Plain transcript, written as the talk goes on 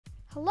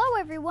Hello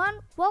everyone,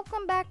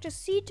 welcome back to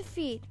Seed to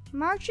Feed.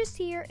 March is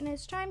here and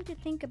it's time to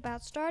think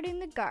about starting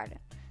the garden.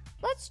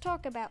 Let's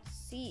talk about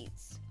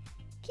seeds.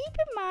 Keep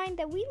in mind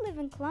that we live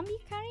in Columbia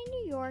County,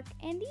 New York,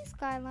 and these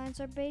guidelines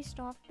are based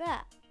off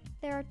that.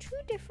 There are two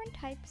different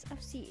types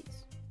of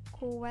seeds,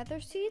 cool weather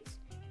seeds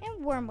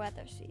and warm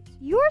weather seeds.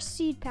 Your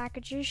seed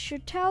packages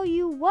should tell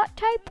you what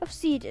type of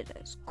seed it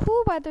is.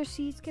 Cool weather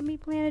seeds can be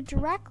planted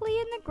directly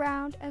in the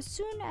ground as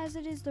soon as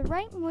it is the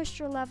right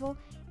moisture level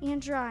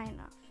and dry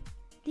enough.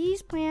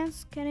 These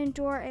plants can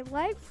endure a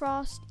light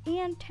frost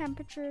and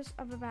temperatures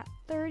of about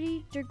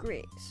 30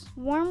 degrees.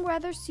 Warm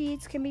weather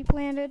seeds can be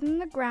planted in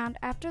the ground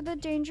after the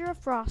danger of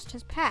frost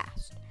has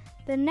passed.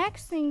 The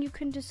next thing you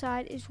can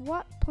decide is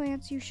what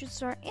plants you should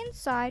start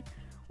inside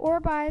or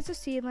buy as a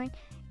seedling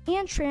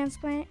and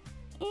transplant,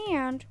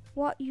 and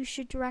what you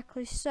should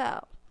directly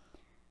sow.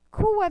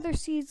 Cool weather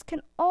seeds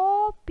can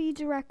all be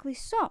directly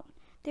sown.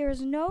 There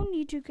is no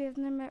need to give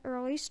them an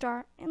early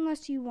start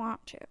unless you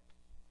want to.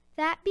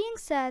 That being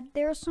said,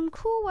 there are some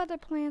cool weather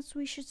plants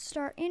we should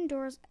start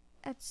indoors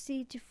at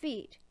Seed to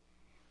Feed.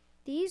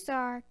 These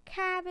are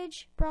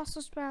cabbage,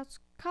 Brussels sprouts,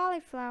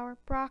 cauliflower,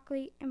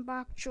 broccoli, and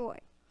bok choy.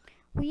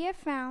 We have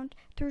found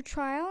through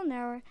trial and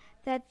error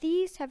that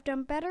these have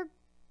done better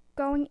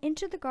going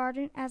into the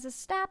garden as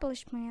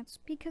established plants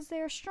because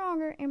they are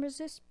stronger and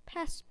resist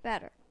pests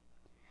better.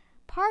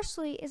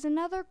 Parsley is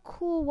another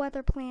cool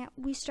weather plant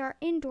we start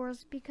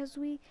indoors because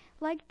we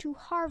like to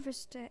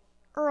harvest it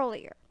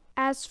earlier.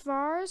 As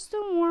far as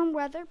the warm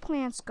weather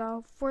plants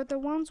go, for the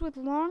ones with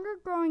longer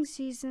growing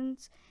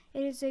seasons,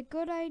 it is a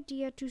good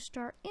idea to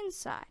start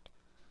inside.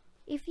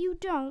 If you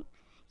don't,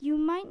 you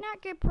might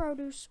not get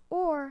produce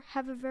or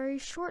have a very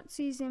short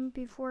season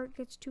before it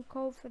gets too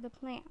cold for the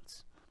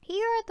plants.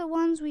 Here are the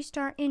ones we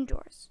start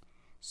indoors: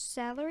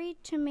 celery,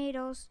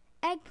 tomatoes,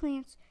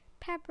 eggplants,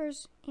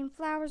 peppers, and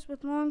flowers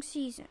with long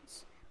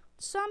seasons.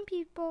 Some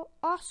people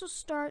also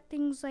start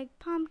things like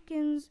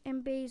pumpkins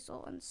and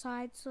basil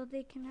inside so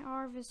they can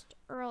harvest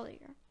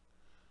earlier.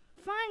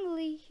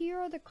 Finally, here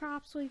are the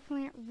crops we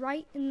plant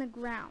right in the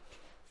ground.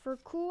 For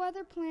cool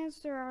weather plants,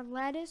 there are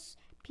lettuce,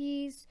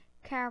 peas,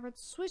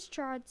 carrots, Swiss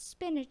chard,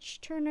 spinach,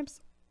 turnips,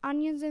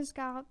 onions and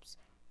scallops,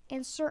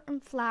 and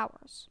certain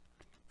flowers.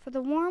 For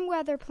the warm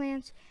weather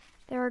plants,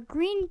 there are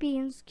green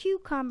beans,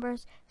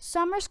 cucumbers,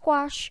 summer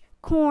squash,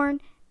 corn,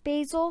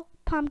 basil,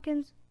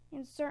 pumpkins,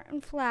 and certain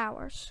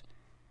flowers.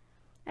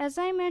 As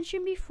I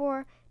mentioned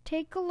before,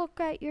 take a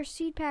look at your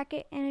seed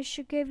packet and it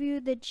should give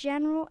you the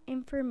general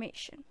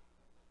information.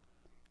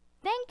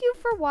 Thank you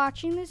for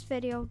watching this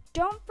video.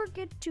 Don't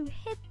forget to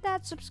hit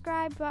that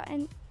subscribe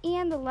button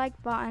and the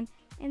like button.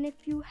 And if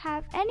you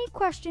have any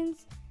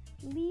questions,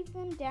 leave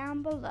them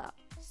down below.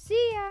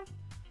 See ya!